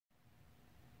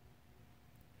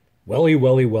Well, you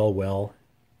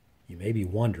may be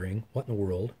wondering, what in the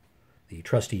world? The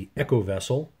trusty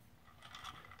EcoVessel,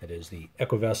 that is the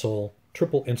EcoVessel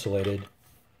triple insulated.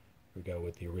 We go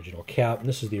with the original cap, and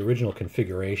this is the original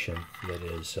configuration that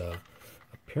has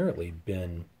apparently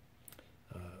been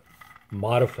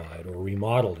modified or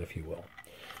remodeled, if you will.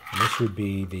 And this would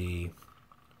be the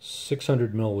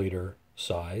 600 milliliter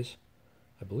size.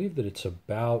 I believe that it's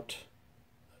about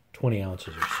 20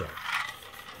 ounces or so.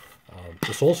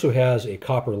 This also has a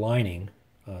copper lining,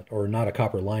 or not a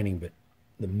copper lining, but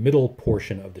the middle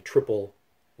portion of the triple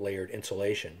layered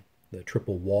insulation, the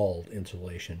triple walled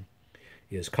insulation,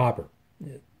 is copper.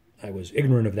 I was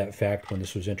ignorant of that fact when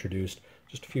this was introduced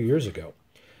just a few years ago.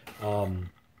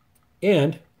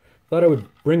 And thought I would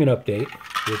bring an update.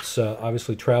 It's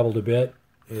obviously traveled a bit.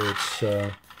 It's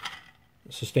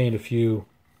sustained a few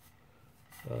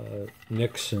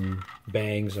nicks and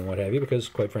bangs and what have you, because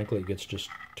quite frankly it gets just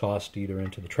tossed either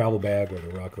into the travel bag or the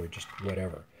ruck or just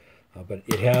whatever. But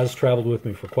it has traveled with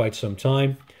me for quite some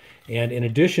time, and in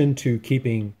addition to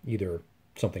keeping either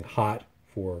something hot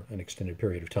for an extended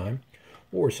period of time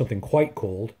or something quite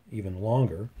cold even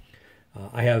longer,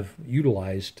 I have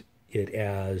utilized it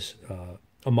as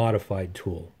a modified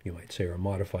tool, you might say, or a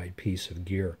modified piece of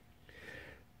gear.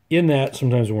 In that,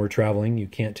 sometimes when we're traveling, you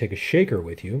can't take a shaker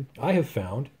with you. I have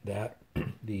found that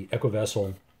the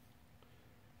EcoVessel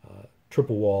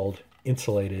triple-walled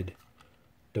insulated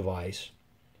device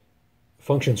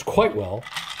functions quite well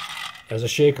as a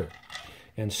shaker.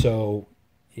 And so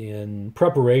in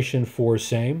preparation for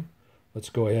same, let's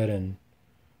go ahead and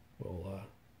we'll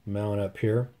mount up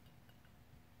here.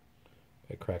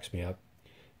 It cracks me up.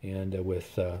 And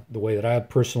with the way that I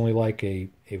personally like a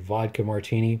vodka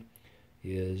martini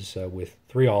is with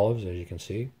 3 olives, as you can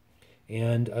see.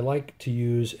 And I like to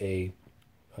use a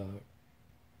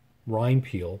rind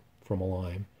peel from a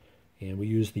lime, and we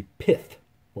use the pith,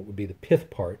 what would be the pith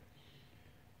part.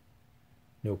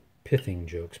 No pithing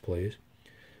jokes, please.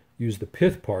 Use the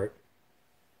pith part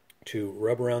to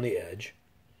rub around the edge.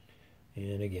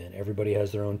 And again, everybody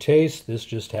has their own taste. This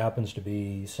just happens to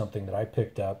be something that I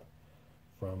picked up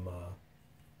from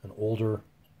an older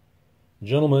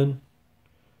gentleman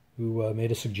who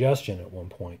made a suggestion at one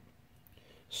point.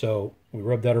 So we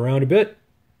rub that around a bit.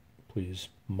 Please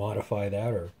modify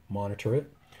that or monitor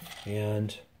it.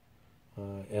 And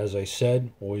as I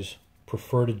said, always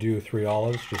prefer to do 3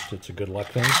 olives, just it's a good luck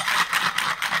thing.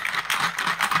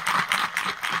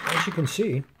 As you can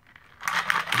see,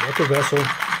 the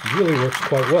EcoVessel really works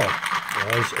quite well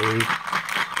as a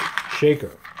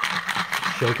shaker.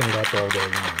 Shaking it up all day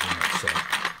long, you might say.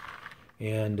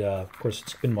 And of course,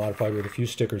 it's been modified with a few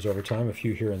stickers over time, a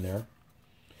few here and there.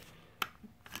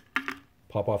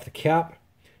 Pop off the cap.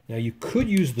 Now you could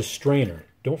use the strainer.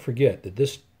 Don't forget that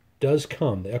this does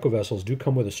come, the EcoVessels do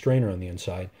come with a strainer on the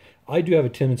inside. I do have a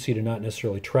tendency to not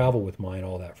necessarily travel with mine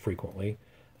all that frequently,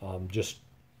 just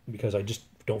because I just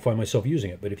don't find myself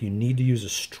using it. But if you need to use a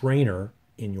strainer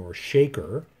in your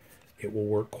shaker, it will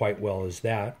work quite well as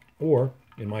that. Or,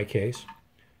 in my case,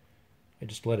 I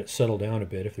just let it settle down a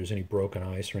bit if there's any broken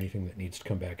ice or anything that needs to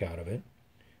come back out of it.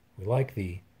 We like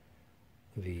the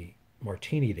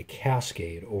martini to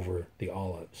cascade over the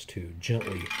olives, to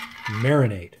gently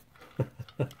marinate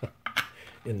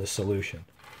in the solution.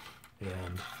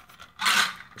 And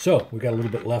so we got a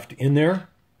little bit left in there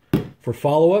for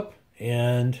follow-up,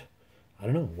 and I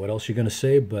don't know what else you're going to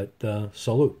say, but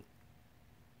salute.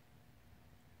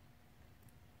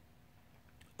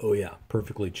 Oh yeah,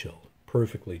 perfectly chilled.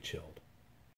 Perfectly chilled.